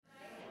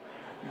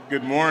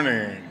Good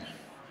morning.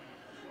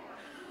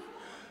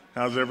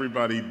 How's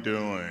everybody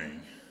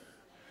doing?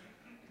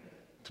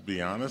 To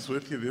be honest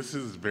with you, this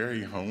is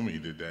very homey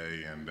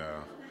today, and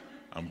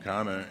I'm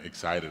kind of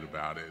excited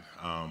about it.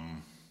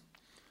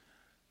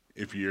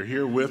 If you're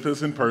here with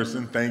us in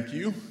person, thank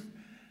you.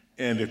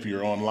 And if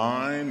you're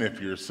online,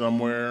 if you're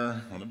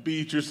somewhere on a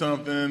beach or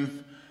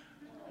something,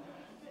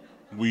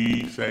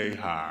 we say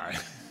hi.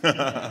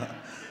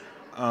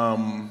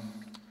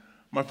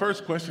 My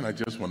first question I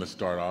just want to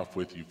start off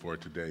with you for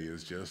today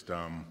is just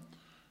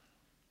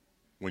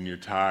when you're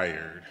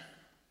tired,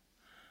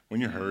 when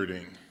you're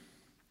hurting,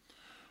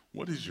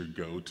 what is your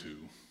go-to?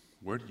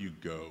 Where do you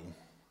go?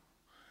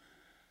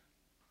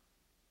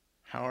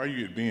 How are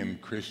you at being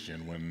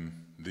Christian when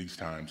these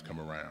times come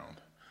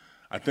around?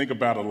 I think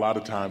about a lot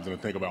of times, and I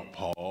think about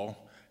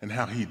Paul and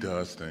how he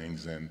does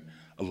things, and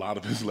a lot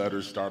of his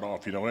letters start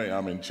off, hey,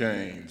 I'm in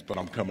chains, but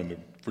I'm coming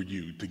for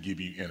you to give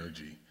you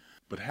energy.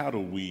 But how do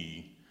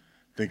we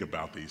think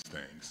about these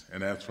things?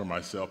 And as for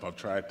myself, I've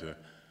tried to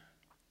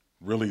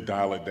really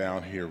dial it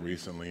down here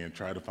recently and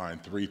try to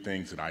find three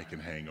things that I can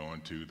hang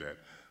on to that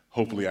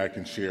hopefully I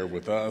can share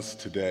with us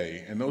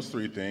today. And those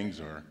three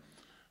things are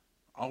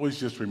always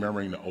just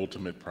remembering the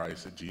ultimate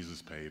price that Jesus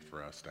paid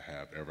for us to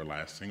have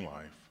everlasting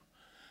life.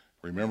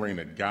 Remembering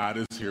that God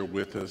is here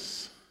with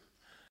us.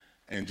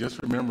 And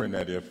just remembering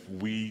that if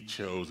we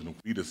chose and if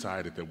we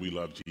decided that we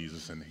love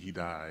Jesus and he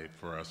died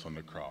for us on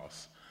the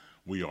cross,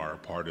 we are a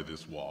part of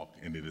this walk,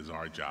 and it is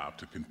our job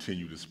to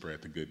continue to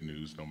spread the good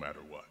news no matter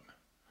what.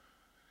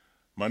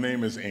 My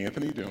name is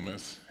Anthony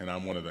Dumas, and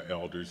I'm one of the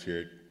elders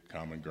here at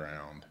Common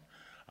Ground.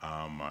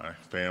 My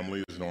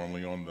family is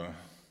normally on the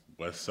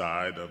west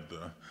side of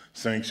the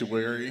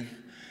sanctuary,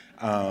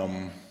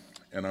 and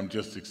I'm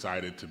just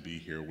excited to be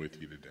here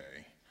with you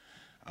today.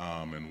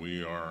 And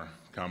we are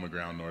Common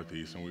Ground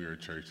Northeast, and we are a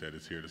church that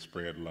is here to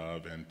spread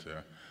love and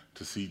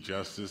to see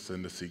justice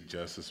and to seek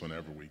justice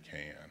whenever we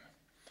can.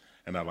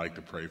 And I'd like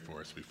to pray for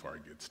us before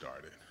I get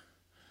started.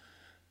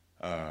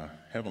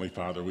 Heavenly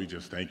Father, we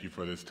just thank you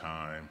for this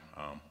time.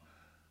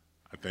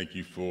 I thank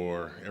you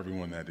for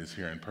everyone that is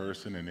here in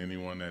person and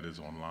anyone that is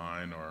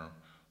online or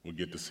will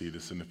get to see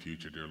this in the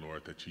future, dear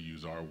Lord, that you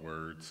use our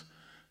words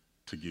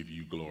to give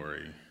you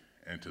glory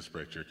and to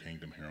spread your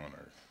kingdom here on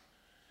earth.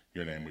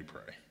 In your name we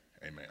pray.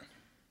 Amen.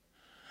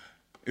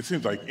 It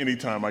seems like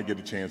anytime I get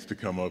a chance to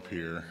come up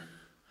here,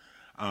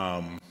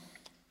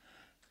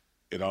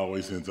 it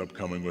always ends up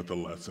coming with a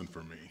lesson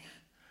for me.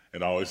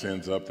 It always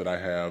ends up that I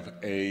have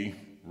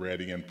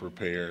ready and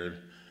prepared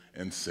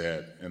and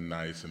set and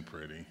nice and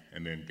pretty,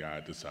 and then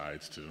God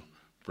decides to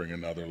bring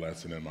another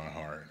lesson in my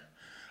heart.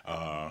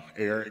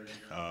 Eric,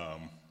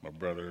 my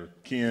brother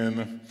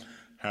Ken,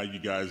 how you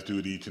guys do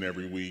it each and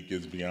every week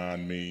is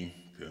beyond me,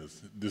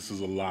 because this is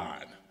a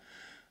lot.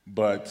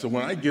 But so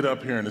when I get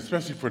up here, and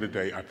especially for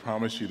today, I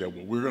promise you that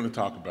what we're going to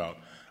talk about,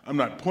 I'm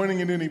not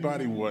pointing at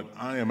anybody. What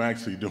I am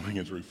actually doing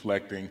is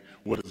reflecting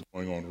what is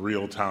going on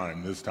real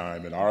time this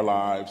time in our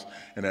lives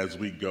and as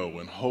we go,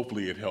 and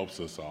hopefully it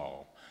helps us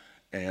all.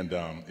 And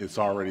it's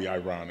already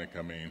ironic.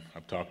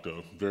 I've talked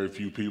to very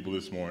few people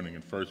this morning,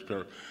 and first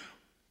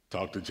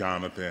talked to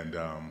Jonathan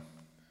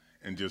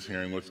and just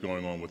hearing what's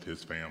going on with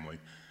his family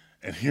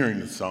and hearing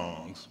the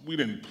songs. We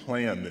didn't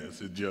plan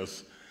this.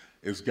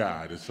 It's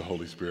God, it's the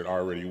Holy Spirit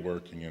already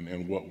working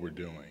in what we're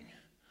doing.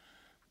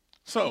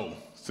 So,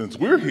 since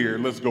we're here,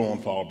 let's go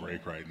on fall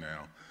break right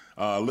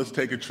now. Let's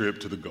take a trip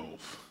to the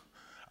Gulf.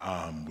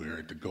 We're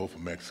at the Gulf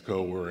of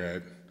Mexico, we're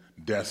at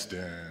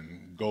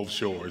Destin, Gulf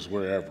Shores,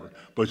 wherever,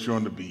 but you're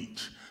on the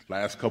beach.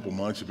 Last couple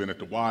months, you've been at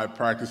the Y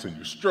practicing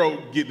your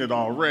stroke, getting it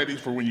all ready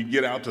for when you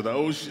get out to the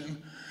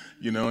ocean,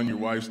 and your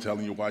wife's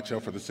telling you, watch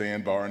out for the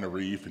sandbar and the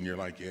reef, and you're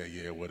like,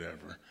 yeah,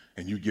 whatever.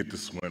 And you get to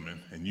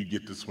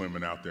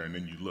swimming out there, and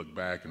then you look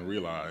back and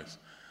realize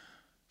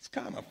it's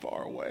kind of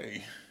far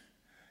away.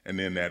 And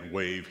then that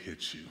wave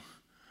hits you.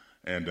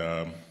 And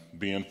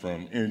being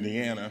from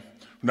Indiana,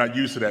 we're not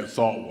used to that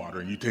salt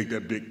water, and you take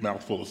that big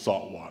mouthful of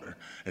salt water,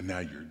 and now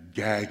you're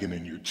gagging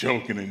and you're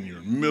choking and you're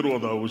in the middle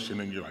of the ocean,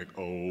 and you're like,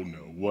 oh no,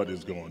 what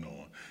is going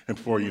on? And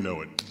before you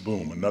know it,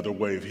 boom, another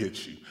wave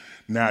hits you.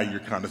 Now you're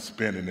kind of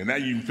spinning, and now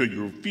you can feel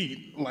your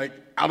feet like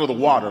out of the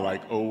water,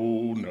 like,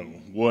 oh no,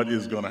 what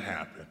is going to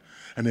happen?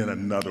 And then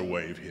another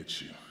wave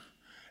hits you,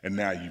 and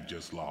now you've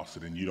just lost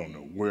it, and you don't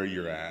know where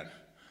you're at.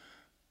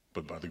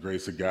 But by the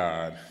grace of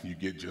God, you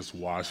get just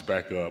washed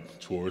back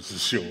up towards the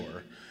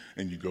shore,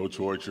 and you go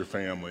towards your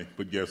family.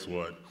 But guess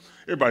what?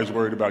 Everybody's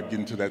worried about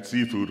getting to that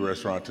seafood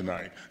restaurant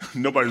tonight.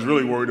 Nobody's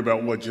really worried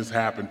about what just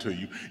happened to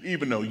you,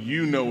 even though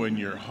you know in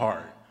your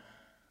heart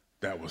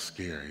that was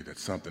scary, that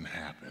something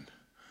happened.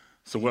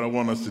 So what I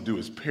want us to do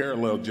is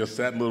parallel just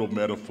that little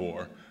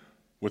metaphor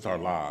with our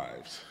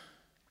lives.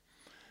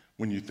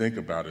 When you think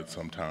about it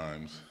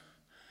sometimes,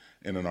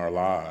 and in our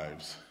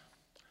lives,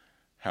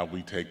 how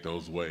we take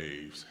those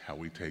waves, how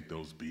we take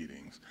those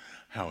beatings,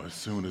 how as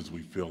soon as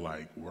we feel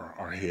like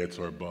our heads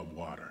are above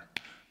water,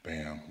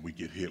 bam, we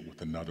get hit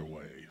with another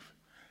wave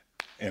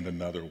and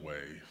another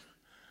wave.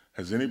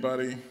 Has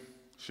anybody,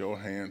 show of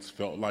hands,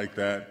 felt like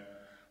that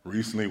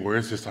recently where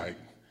it's just like,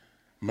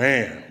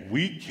 man,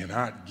 we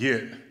cannot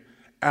get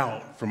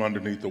out from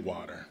underneath the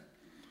water.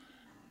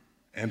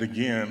 And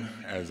again,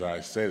 as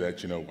I say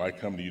that, I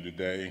come to you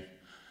today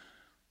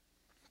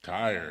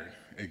tired,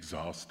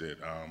 exhausted,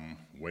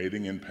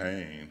 waiting in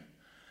pain,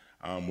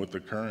 with the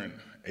current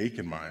ache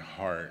in my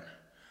heart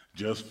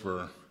just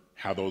for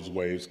how those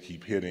waves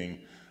keep hitting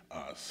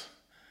us.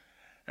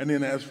 And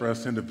then as for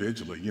us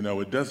individually,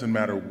 it doesn't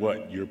matter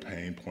what your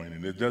pain point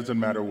is. It doesn't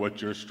matter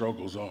what your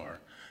struggles are,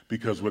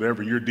 because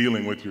whatever you're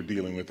dealing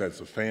with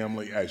as a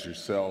family, as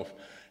yourself,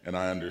 and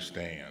I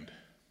understand.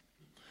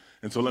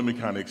 And so let me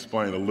kind of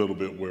explain a little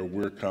bit where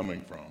we're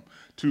coming from.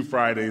 2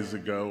 Fridays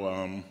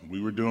ago,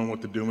 we were doing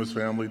what the Dumas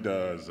family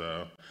does,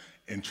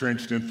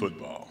 entrenched in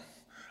football.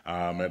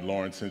 At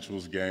Lawrence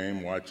Central's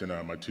game, watching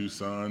my 2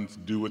 sons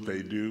do what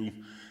they do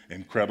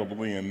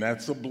incredibly, and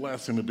that's a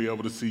blessing to be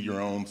able to see your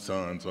own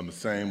sons on the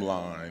same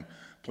line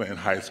playing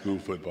high school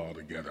football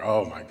together.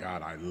 Oh my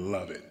God, I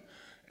love it.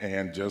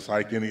 And just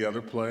like any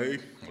other play,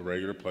 a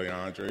regular play,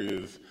 Andre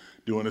is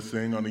doing his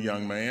thing on the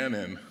young man,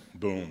 and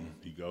boom,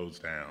 he goes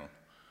down.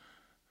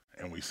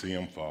 And we see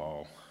him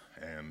fall,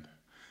 and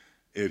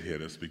it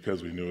hit us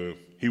because we knew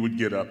he would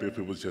get up if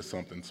it was just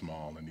something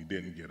small, and he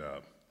didn't get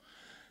up.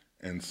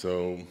 And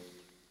so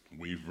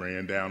we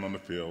ran down on the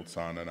field,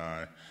 Son and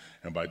I,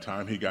 and by the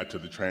time he got to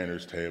the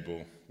trainer's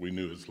table, we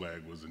knew his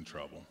leg was in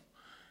trouble.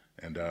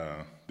 And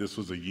this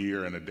was a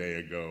year and a day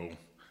ago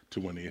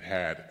to when he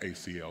had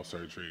ACL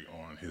surgery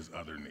on his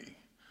other knee.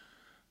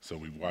 So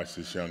we watched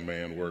this young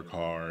man work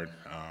hard,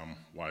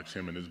 watch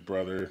him and his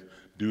brother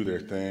do their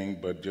thing,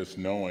 but just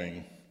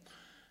knowing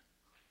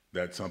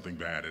that something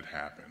bad had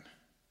happened.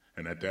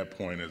 And at that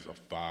point, as a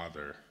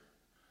father,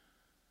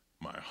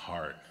 my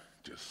heart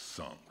just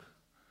sunk.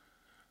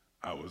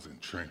 I was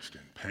entrenched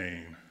in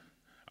pain.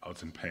 I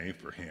was in pain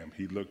for him.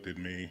 He looked at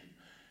me,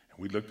 and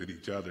we looked at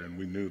each other, and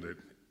we knew that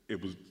it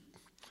was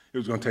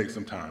going to take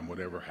some time,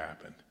 whatever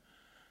happened.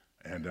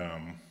 And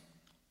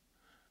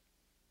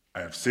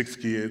I have 6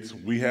 kids.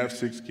 We have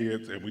 6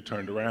 kids, and we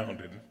turned around,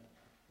 and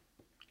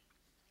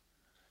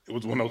it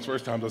was one of those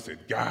first times I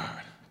said,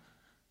 God,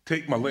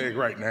 take my leg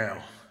right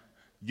now.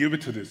 Give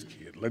it to this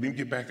kid. Let him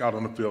get back out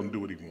on the field and do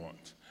what he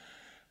wants.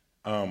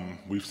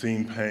 We've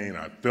seen pain.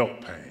 I felt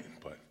pain.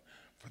 But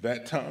for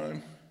that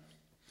time,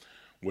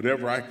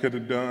 whatever I could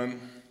have done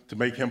to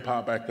make him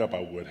pop back up, I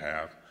would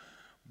have.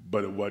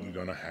 But it wasn't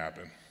going to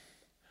happen.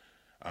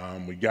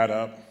 We got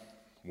up.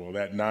 Well,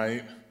 that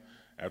night,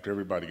 after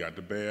everybody got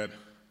to bed,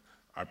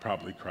 I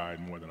probably cried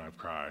more than I've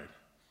cried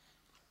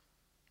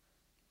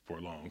for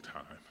a long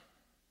time.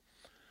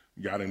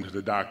 Got him to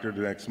the doctor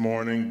the next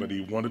morning, but he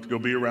wanted to go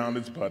be around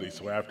his buddy.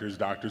 So after his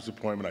doctor's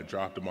appointment, I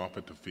dropped him off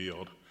at the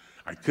field.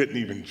 I couldn't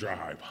even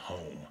drive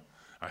home.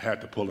 I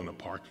had to pull in the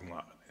parking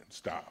lot and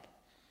stop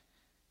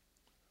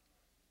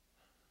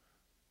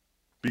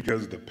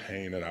because of the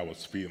pain that I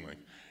was feeling.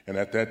 And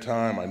at that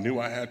time, I knew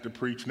I had to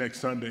preach next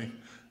Sunday.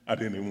 I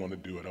didn't even want to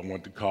do it. I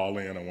wanted to call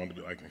in. I wanted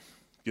to be like,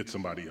 get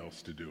somebody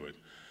else to do it.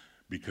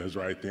 Because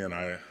right then,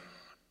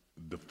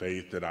 the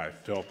faith that I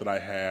felt that I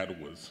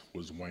had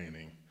was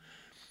waning.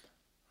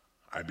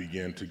 I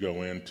began to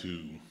go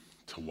into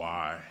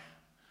why.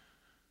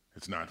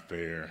 It's not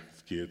fair.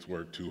 These kids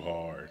work too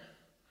hard.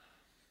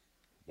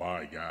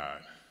 Why,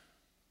 God?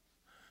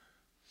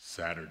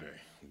 Saturday.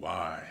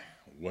 Why?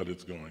 What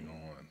is going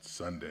on?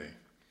 Sunday.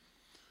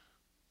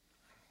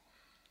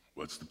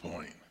 What's the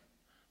point?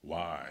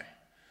 Why?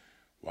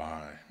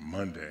 Why?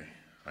 Monday,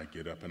 I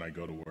get up and I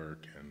go to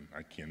work, and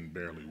I can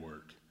barely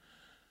work.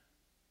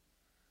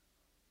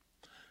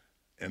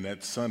 And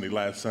that Sunday,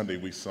 last Sunday,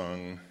 we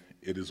sung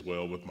It Is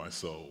Well With My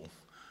Soul.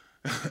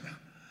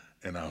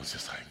 And I was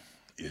just like,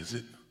 is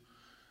it?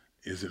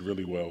 Is it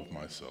really well with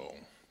my soul?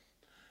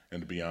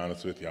 And to be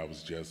honest with you, I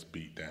was just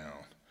beat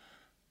down.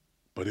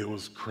 But it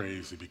was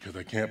crazy because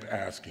I kept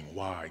asking,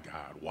 why,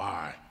 God,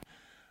 why?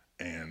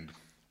 And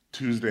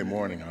Tuesday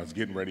morning, I was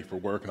getting ready for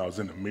work, and I was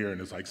in the mirror,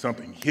 and it's like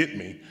something hit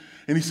me.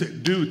 And he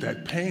said, dude,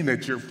 that pain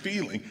that you're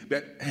feeling,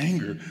 that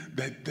anger,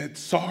 that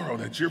sorrow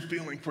that you're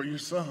feeling for your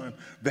son,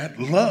 that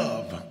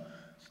love,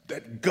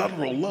 that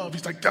guttural love,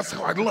 he's like, that's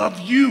how I love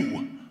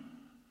you.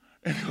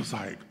 And it was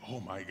like,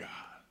 oh my God.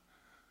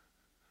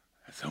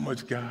 That's how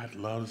much God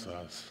loves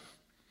us.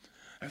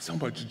 That's how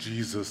much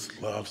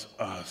Jesus loves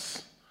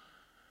us.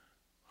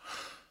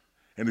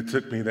 And it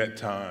took me that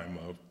time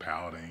of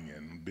pouting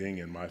and being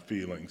in my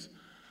feelings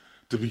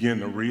to begin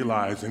to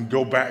realize and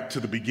go back to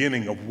the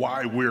beginning of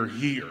why we're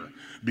here,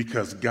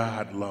 because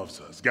God loves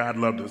us. God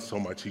loved us so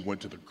much, he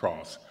went to the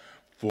cross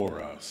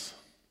for us.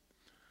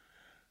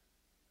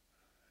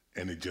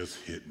 And it just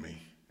hit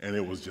me. And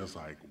it was just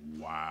like,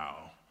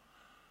 wow.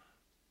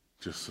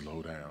 Just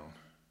slow down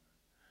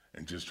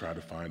and just try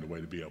to find a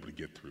way to be able to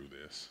get through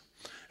this.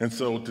 And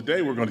so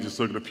today we're going to just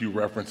look at a few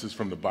references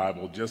from the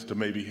Bible just to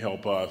maybe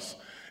help us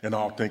and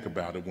all think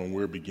about it when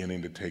we're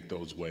beginning to take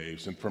those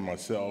waves. And for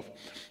myself,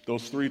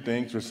 those 3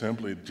 things are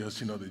simply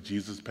just, that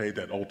Jesus paid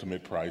that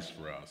ultimate price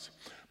for us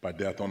by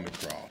death on the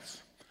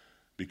cross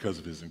because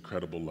of his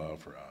incredible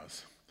love for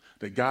us.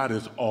 that God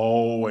is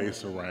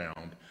always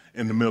around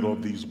in the middle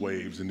of these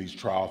waves and these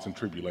trials and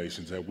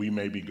tribulations that we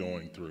may be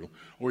going through,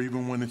 or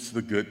even when it's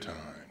the good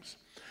times.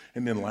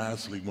 And then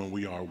lastly, when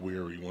we are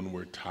weary, when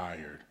we're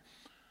tired,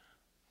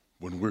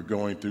 when we're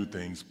going through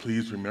things,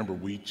 please remember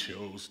we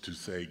chose to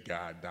say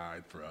God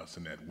died for us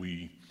and that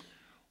we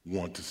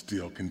want to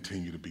still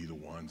continue to be the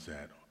ones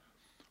that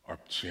are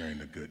sharing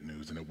the good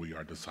news and that we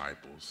are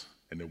disciples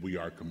and that we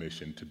are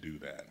commissioned to do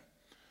that.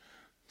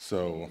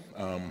 So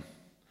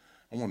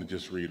I want to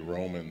just read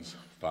Romans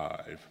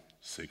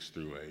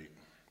 5:6-8.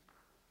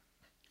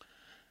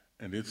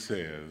 And it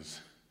says,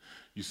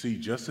 "You see,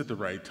 just at the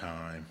right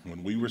time,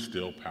 when we were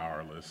still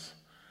powerless,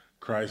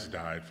 Christ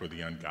died for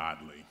the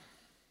ungodly.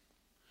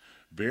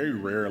 Very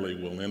rarely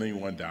will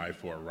anyone die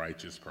for a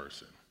righteous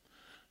person,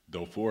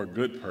 though for a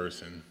good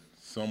person,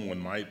 someone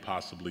might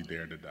possibly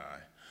dare to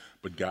die.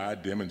 But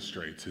God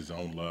demonstrates his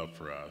own love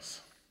for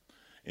us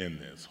in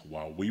this.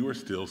 While we were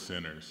still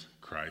sinners,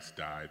 Christ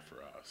died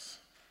for us."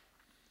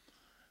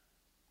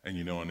 And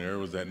and there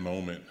was that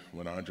moment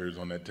when Andre was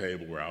on that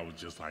table where I was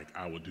just like,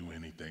 I would do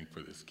anything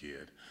for this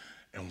kid.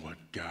 And what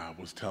God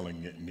was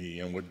telling me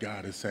and what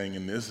God is saying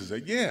in this is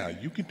that, yeah,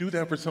 you can do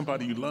that for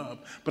somebody you love,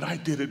 but I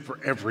did it for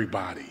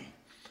everybody.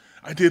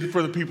 I did it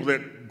for the people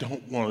that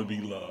don't want to be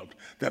loved,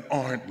 that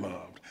aren't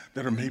loved,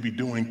 that are maybe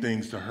doing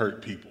things to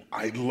hurt people.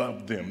 I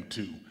love them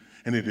too.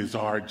 And it is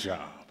our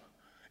job.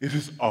 It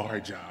is our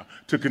job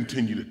to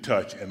continue to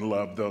touch and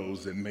love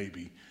those that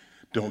maybe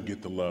don't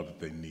get the love that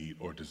they need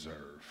or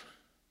deserve.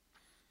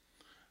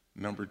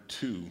 Number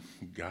 2,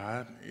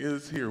 God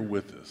is here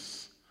with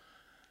us.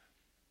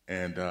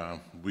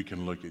 And we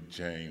can look at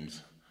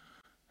James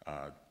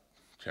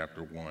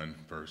chapter 1,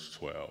 verse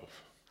 12.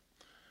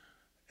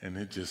 And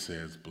it just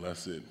says,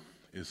 "Blessed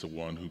is the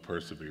one who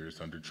perseveres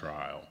under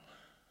trial,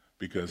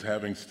 because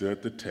having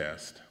stood the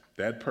test,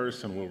 that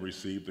person will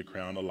receive the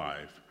crown of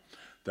life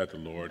that the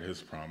Lord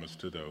has promised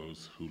to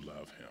those who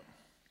love him."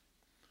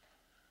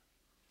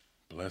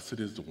 Blessed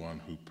is the one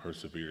who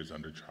perseveres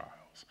under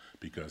trials,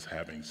 because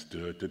having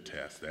stood the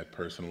test, that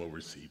person will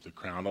receive the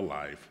crown of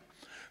life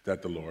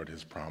that the Lord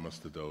has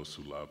promised to those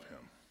who love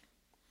him.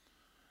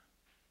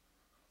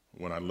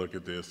 When I look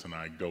at this and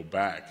I go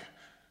back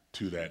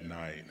to that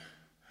night,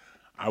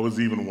 I was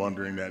even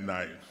wondering that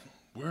night,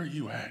 where are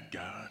you at,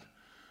 God?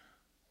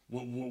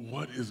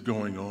 What is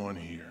going on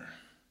here?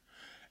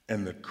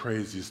 And the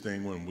craziest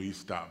thing, when we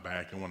stopped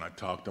back and when I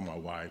talked to my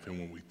wife and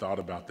when we thought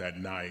about that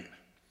night,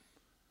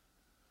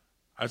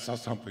 I saw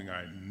something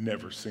I had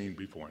never seen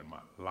before in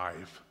my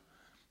life.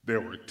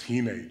 There were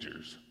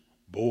teenagers,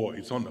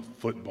 boys on the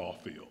football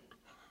field.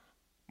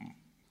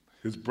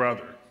 His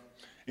brother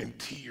in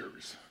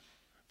tears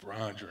for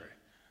Andre,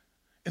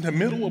 in the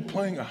middle of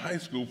playing a high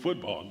school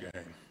football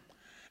game.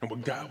 And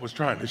what God was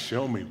trying to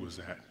show me was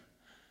that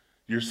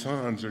your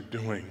sons are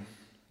doing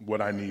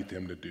what I need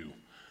them to do.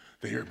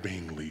 They are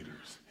being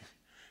leaders.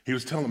 He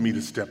was telling me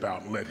to step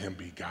out and let him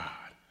be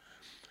God.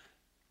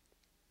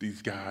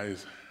 These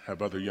guys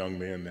have other young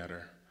men that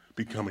are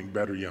becoming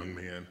better young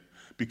men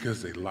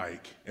because they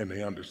like and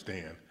they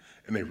understand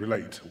and they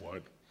relate to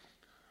what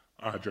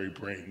Andre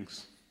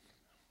brings.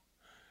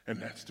 And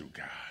that's through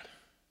God.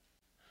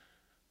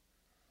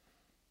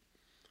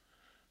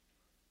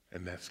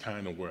 And that's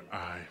kind of where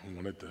I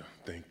wanted to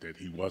think that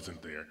he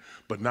wasn't there.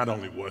 But not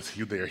only was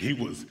he there, he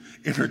was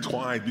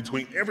intertwined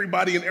between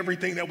everybody and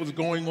everything that was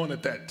going on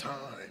at that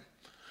time.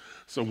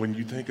 So when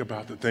you think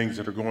about the things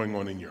that are going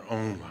on in your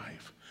own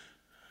life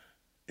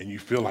and you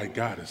feel like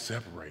God is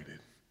separated,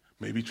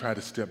 maybe try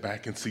to step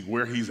back and see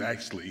where he's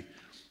actually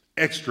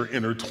extra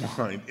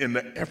intertwined in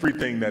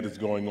everything that is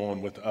going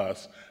on with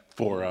us,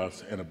 for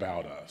us, and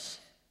about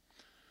us.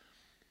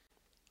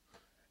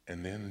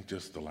 And then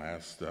just the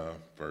last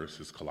verse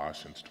is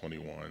Colossians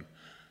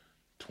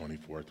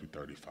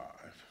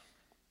 21:24-35.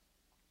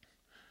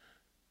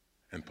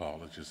 And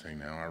Paul is just saying,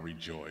 "Now I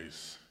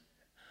rejoice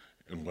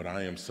in what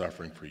I am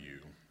suffering for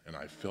you, and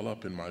I fill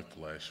up in my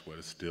flesh what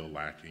is still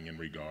lacking in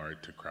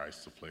regard to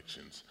Christ's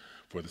afflictions,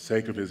 for the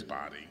sake of his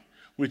body,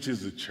 which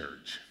is the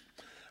church.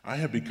 I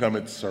have become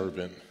its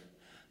servant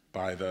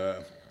by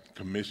the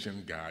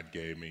commission God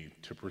gave me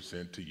to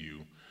present to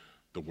you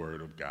the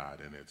word of God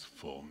in its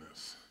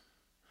fullness."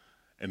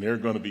 And there are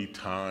going to be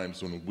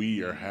times when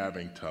we are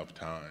having tough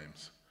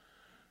times.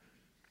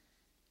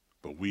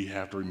 But we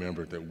have to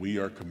remember that we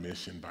are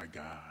commissioned by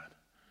God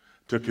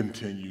to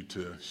continue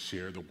to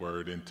share the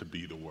word and to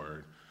be the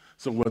word.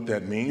 So what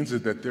that means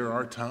is that there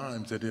are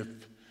times that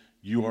if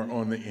you are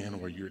on the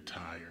end where you're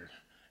tired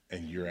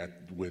and you're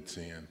at wit's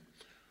end,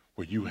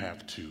 where you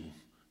have to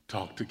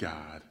talk to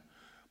God,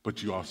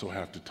 but you also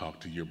have to talk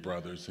to your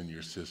brothers and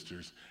your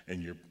sisters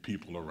and your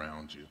people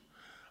around you.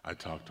 I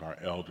talked to our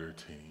elder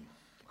team.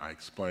 I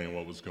explained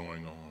what was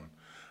going on.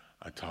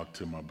 I talked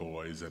to my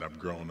boys that I've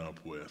grown up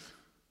with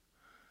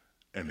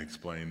and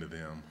explained to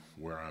them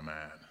where I'm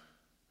at.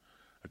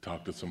 I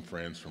talked to some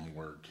friends from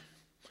work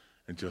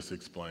and just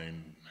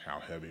explained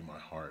how heavy my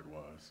heart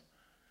was.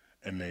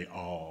 And they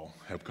all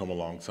have come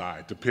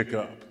alongside to pick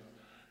up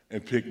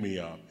and pick me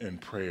up in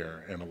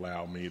prayer and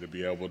allow me to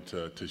be able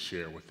to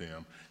share with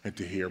them and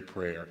to hear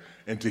prayer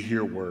and to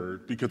hear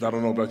word. Because I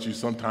don't know about you,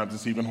 sometimes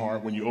it's even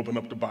hard when you open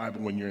up the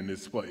Bible when you're in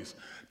this place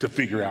to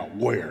figure out,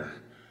 where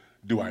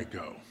do I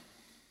go?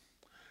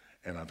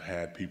 And I've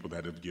had people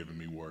that have given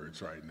me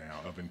words right now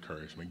of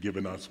encouragement,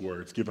 given us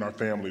words, given our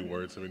family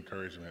words of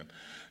encouragement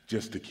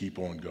just to keep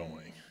on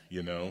going.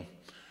 You know,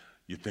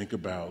 you think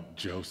about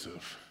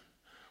Joseph,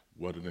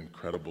 what an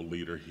incredible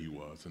leader he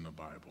was in the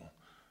Bible.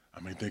 I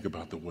mean, think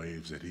about the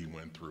waves that he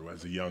went through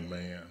as a young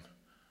man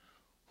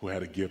who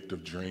had a gift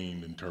of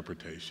dream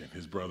interpretation.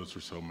 His brothers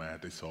were so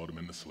mad they sold him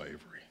into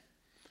slavery.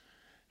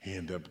 He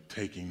ended up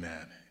taking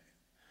that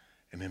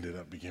and ended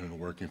up beginning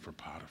working for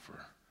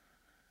Potiphar.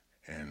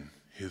 And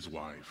his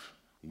wife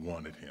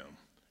wanted him.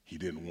 He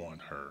didn't want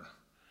her.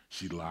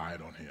 She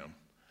lied on him,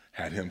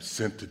 had him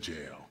sent to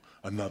jail.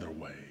 Another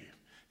wave.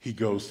 He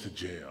goes to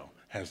jail,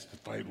 has to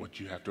fight what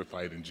you have to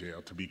fight in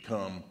jail to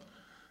become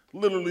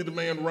literally the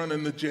man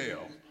running the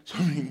jail. So,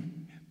 I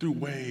mean, through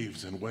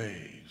waves and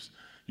waves.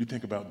 You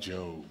think about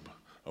Job,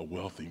 a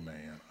wealthy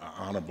man, an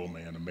honorable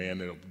man, a man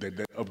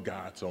that of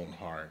God's own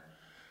heart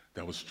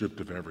that was stripped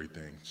of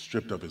everything,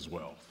 stripped of his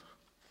wealth,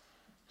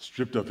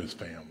 stripped of his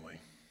family,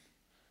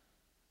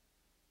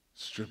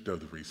 stripped of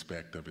the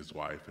respect of his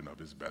wife and of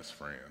his best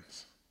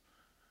friends.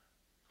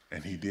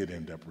 And he did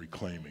end up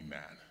reclaiming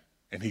that.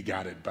 And he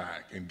got it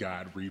back, and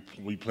God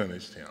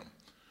replenished him.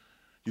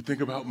 You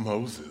think about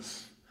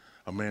Moses,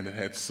 a man that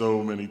had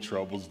so many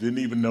troubles, didn't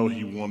even know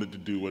he wanted to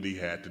do what he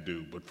had to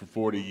do. But for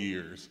 40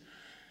 years,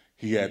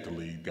 he had to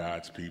lead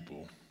God's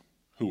people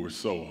who were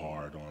so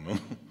hard on him,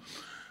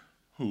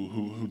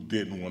 who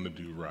didn't want to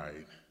do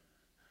right,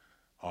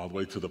 all the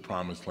way to the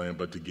promised land,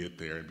 but to get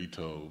there and be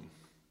told,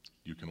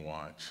 you can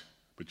watch,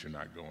 but you're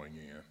not going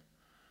in.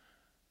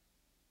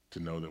 To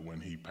know that when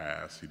he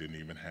passed, he didn't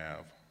even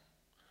have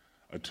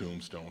a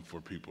tombstone for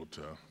people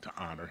to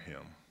honor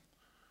him.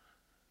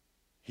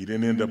 He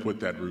didn't end up with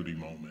that Rudy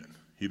moment.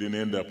 He didn't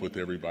end up with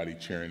everybody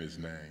cheering his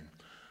name,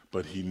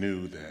 but he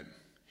knew that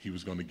he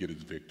was going to get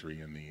his victory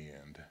in the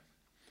end.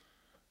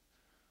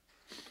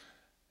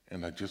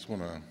 And I just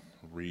want to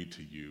read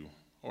to you,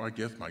 or I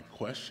guess my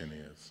question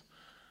is,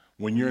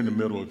 when you're in the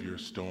middle of your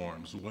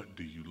storms, what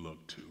do you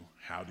look to?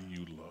 How do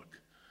you look?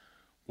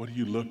 What do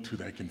you look to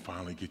that can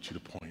finally get you to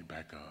point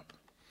back up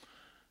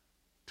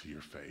to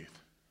your faith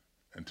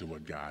and to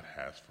what God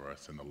has for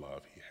us and the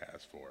love he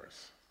has for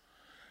us?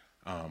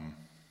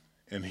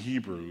 In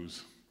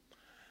Hebrews,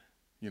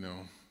 you know,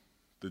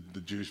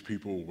 the Jewish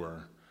people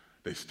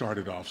they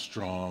started off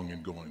strong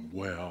and going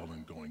well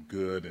and going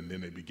good, and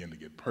then they began to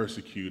get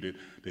persecuted.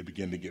 They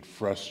began to get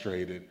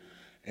frustrated.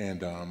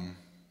 And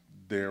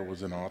there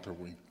was an author,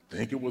 we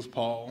think it was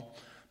Paul,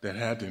 that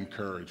had to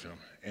encourage them.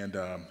 And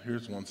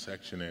here's one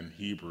section in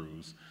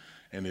Hebrews,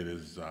 and it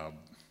is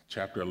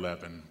chapter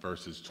 11,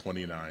 verses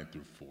 29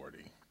 through 40.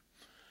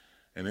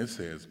 And it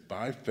says,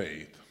 by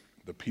faith,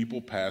 the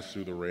people passed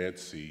through the Red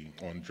Sea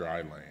on dry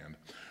land,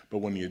 but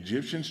when the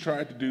Egyptians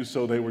tried to do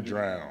so, they were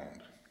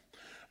drowned.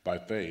 By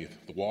faith,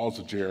 the walls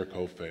of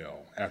Jericho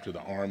fell after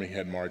the army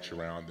had marched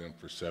around them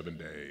for 7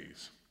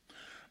 days.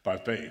 By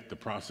faith, the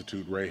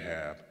prostitute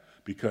Rahab,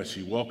 because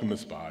she welcomed the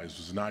spies,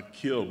 was not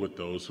killed with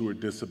those who were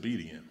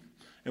disobedient.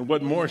 And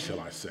what more shall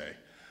I say?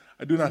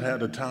 I do not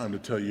have the time to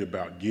tell you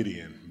about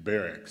Gideon,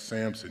 Barak,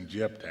 Samson,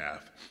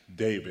 Jephthah,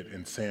 David,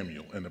 and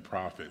Samuel, and the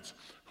prophets,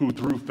 who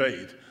through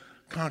faith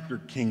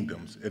conquered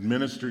kingdoms,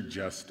 administered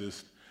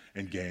justice,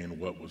 and gained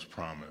what was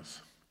promised.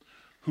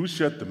 Who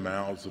shut the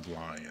mouths of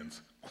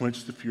lions,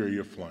 quenched the fury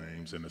of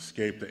flames, and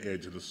escaped the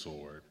edge of the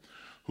sword,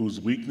 whose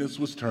weakness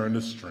was turned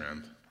to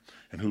strength,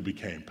 and who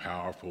became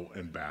powerful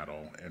in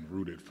battle and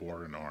routed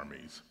foreign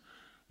armies.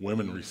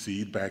 Women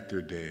received back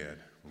their dead,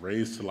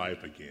 raised to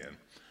life again.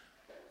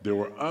 There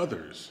were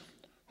others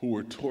who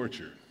were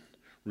tortured,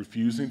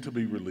 refusing to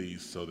be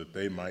released so that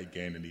they might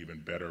gain an even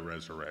better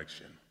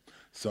resurrection.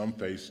 Some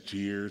faced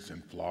jeers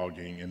and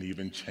flogging and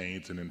even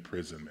chains and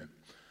imprisonment.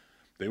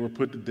 They were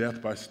put to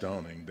death by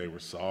stoning. They were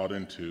sawed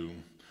in two.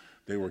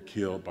 They were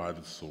killed by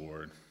the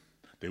sword.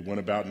 They went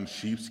about in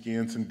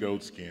sheepskins and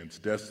goatskins,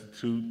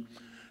 destitute,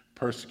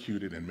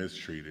 persecuted, and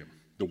mistreated.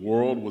 The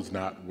world was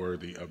not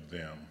worthy of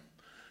them.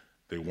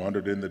 They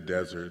wandered in the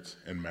deserts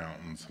and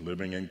mountains,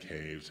 living in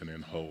caves and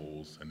in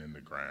holes and in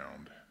the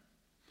ground.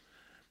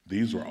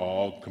 These were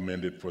all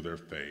commended for their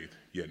faith,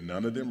 yet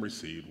none of them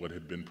received what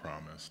had been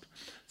promised,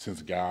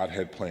 since God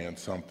had planned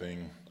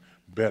something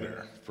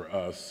better for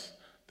us,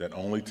 that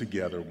only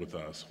together with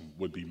us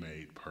would be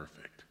made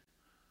perfect.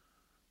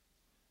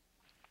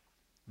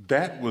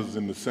 That was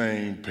in the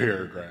same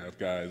paragraph,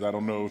 guys. I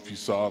don't know if you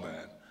saw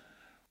that,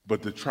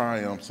 but the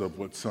triumphs of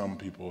what some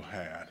people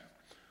had,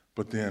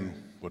 but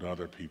then what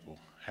other people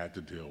had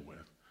to deal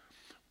with.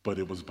 But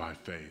it was by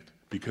faith,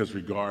 because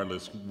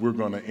regardless, we're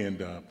going to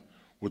end up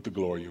with the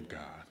glory of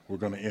God. We're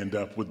going to end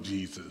up with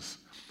Jesus.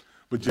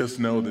 But just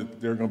know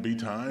that there are going to be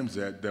times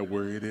that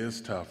where it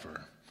is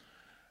tougher.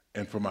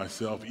 And for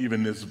myself,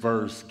 even this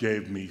verse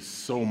gave me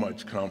so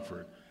much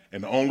comfort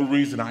And the only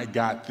reason I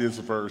got this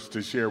verse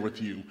to share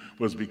with you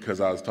was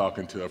because I was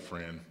talking to a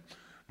friend,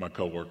 my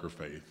coworker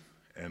Faith,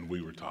 and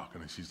we were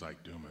talking, and she's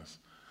like, Dumas,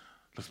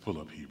 let's pull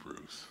up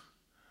Hebrews.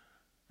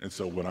 And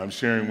so what I'm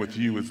sharing with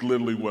you is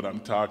literally what I'm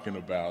talking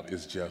about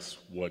is just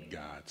what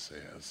God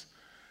says,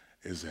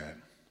 is that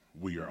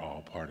we are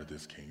all part of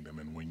this kingdom.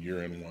 And when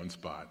you're in one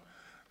spot,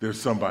 there's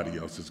somebody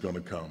else that's going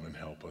to come and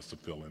help us to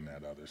fill in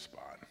that other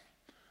spot.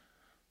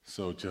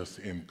 So just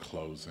in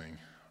closing,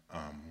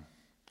 I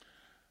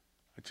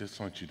just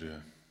want you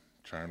to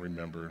try and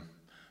remember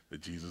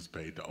that Jesus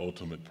paid the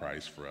ultimate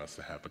price for us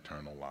to have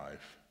eternal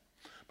life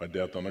by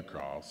death on the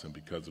cross and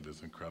because of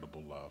his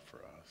incredible love for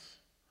us.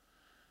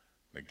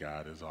 That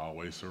God is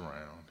always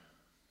around.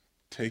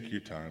 Take your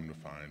time to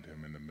find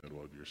him in the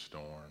middle of your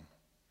storm.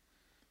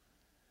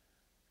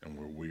 And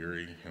we're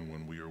weary, and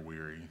when we are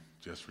weary,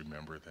 just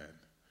remember that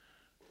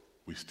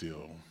we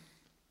still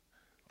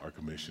are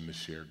commissioned to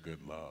share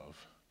good love,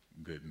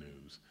 good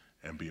news,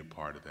 and be a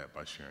part of that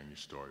by sharing your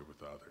story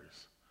with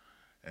others.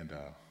 And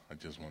I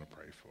just want to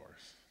pray for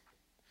us.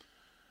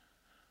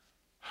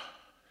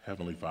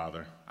 Heavenly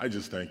Father, I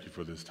just thank you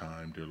for this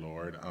time, dear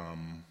Lord. I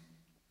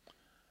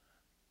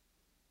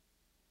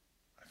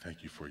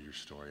thank you for your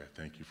story. I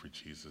thank you for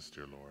Jesus,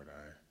 dear Lord.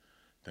 I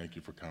thank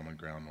you for Common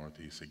Ground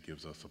Northeast. It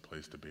gives us a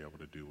place to be able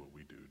to do what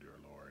we do, dear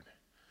Lord.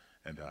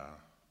 And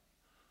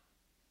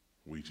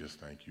we just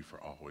thank you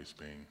for always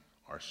being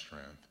our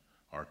strength,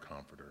 our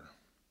comforter,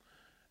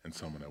 and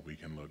someone that we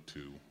can look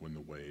to when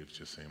the waves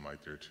just seem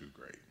like they're too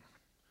great.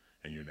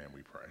 In your name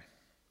we pray.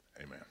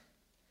 Amen.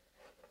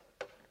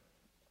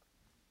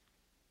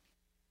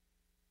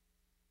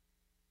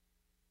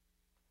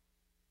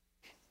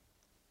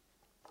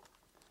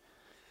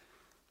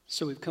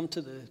 So we've come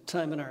to the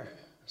time in our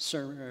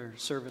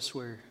service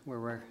where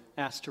we're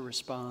asked to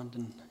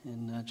respond,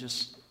 and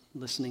just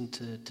listening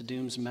to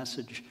Doom's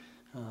message,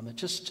 it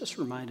just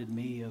reminded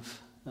me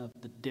of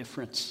the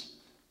difference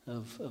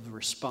of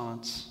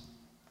response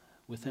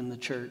within the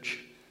church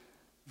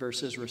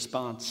versus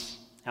response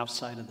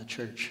outside of the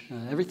church.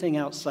 Everything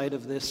outside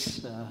of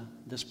this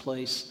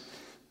place,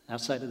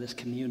 outside of this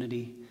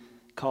community,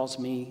 calls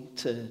me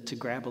to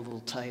grab a little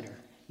tighter,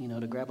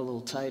 to grab a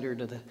little tighter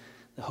to the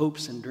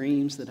hopes and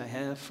dreams that I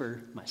have for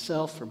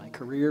myself, for my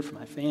career, for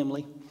my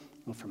family,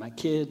 and for my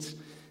kids.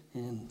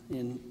 And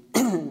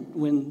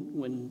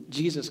when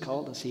Jesus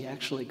called us, he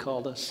actually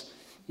called us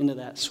into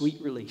that sweet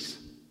release.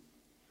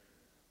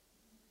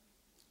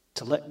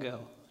 To let go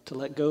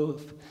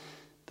of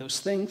those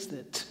things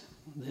that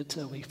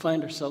we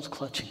find ourselves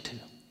clutching to.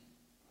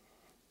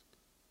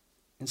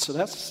 And so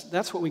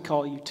that's what we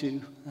call you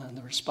to,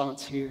 the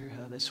response here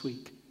this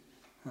week.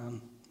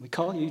 We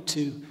call you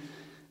to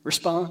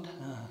respond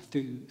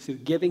through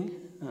giving,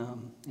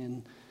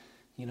 and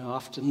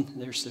often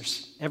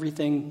there's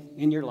everything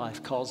in your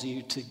life calls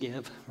you to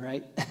give,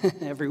 right?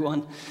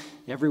 everyone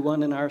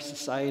in our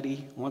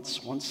society wants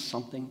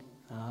something,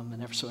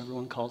 so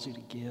everyone calls you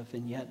to give.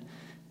 And yet,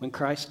 when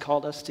Christ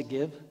called us to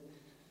give,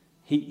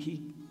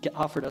 he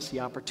offered us the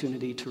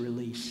opportunity to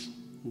release.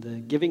 The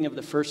giving of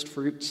the first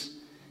fruits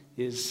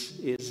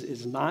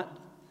is not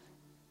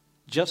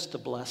just a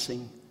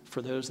blessing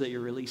for those that you're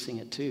releasing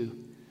it to,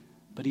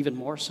 but even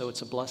more so,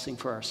 it's a blessing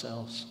for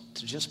ourselves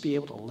to just be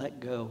able to let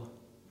go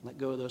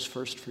of those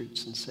first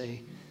fruits and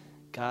say,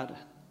 God,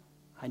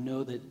 I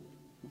know that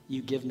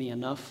you give me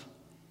enough,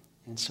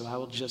 and so I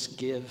will just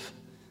give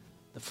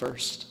the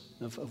first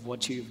of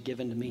what you've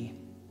given to me.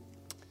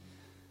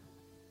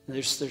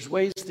 There's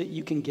ways that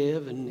you can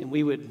give, and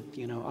we would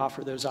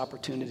offer those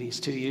opportunities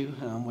to you.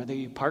 Whether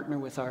you partner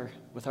with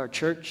our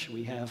church,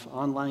 we have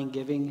online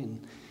giving,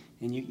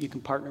 and you can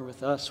partner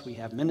with us. We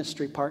have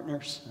ministry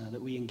partners that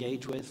we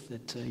engage with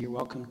that you're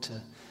welcome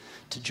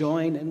to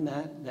join in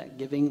that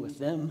giving with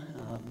them.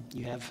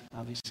 You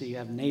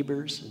have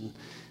neighbors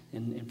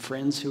and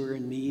friends who are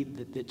in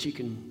need that you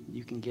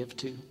can give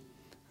to.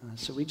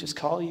 So we just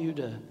call you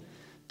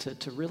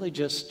to really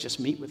just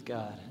meet with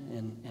God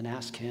and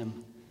ask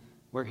him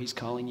where he's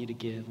calling you to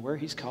give, where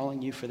he's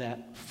calling you for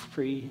that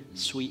free,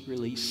 sweet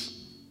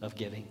release of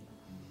giving.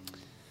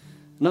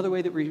 Another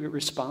way that we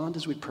respond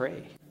is we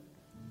pray.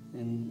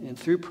 And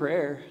through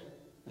prayer,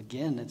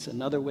 again, it's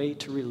another way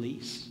to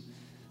release.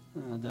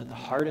 The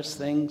hardest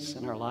things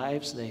in our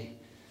lives, they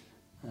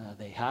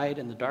hide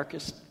in the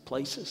darkest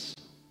places.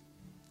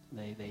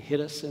 They hit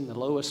us in the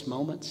lowest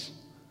moments.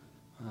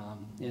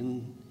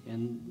 In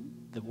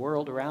the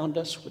world around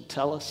us would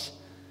tell us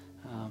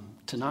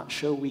to not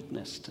show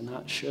weakness, to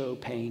not show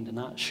pain, to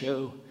not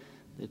show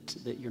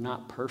that you're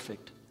not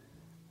perfect.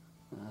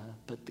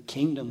 But the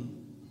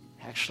kingdom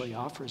actually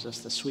offers us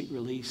the sweet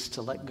release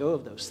to let go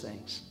of those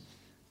things,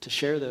 to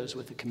share those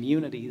with the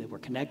community that we're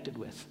connected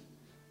with.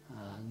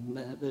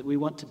 That we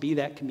want to be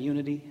that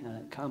community,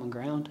 Common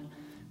Ground.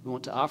 We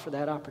want to offer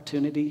that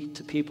opportunity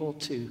to people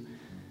to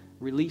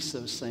release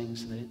those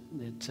things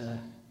that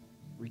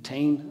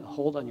retain a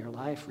hold on your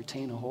life,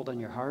 retain a hold on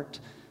your heart,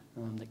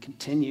 that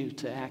continue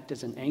to act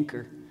as an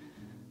anchor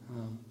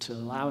to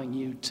allowing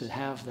you to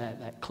have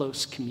that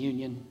close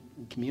communion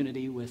and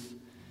community with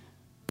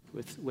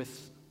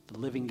with the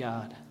living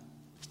God.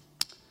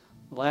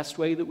 The last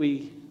way that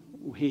we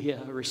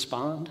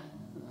respond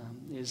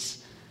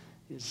is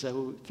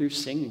through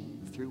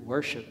singing, through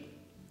worship.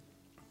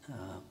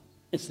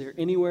 Is there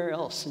anywhere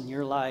else in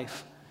your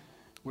life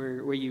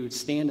where you would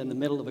stand in the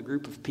middle of a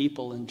group of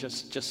people and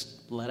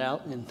just let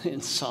out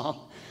in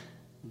song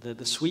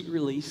the sweet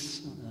release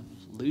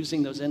of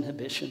losing those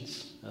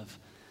inhibitions, of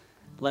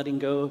letting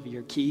go of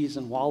your keys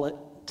and wallet,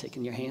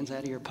 taking your hands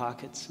out of your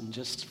pockets and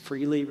just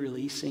freely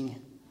releasing,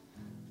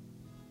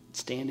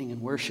 standing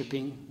and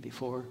worshiping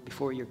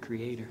before your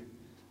Creator,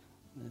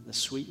 the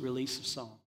sweet release of song.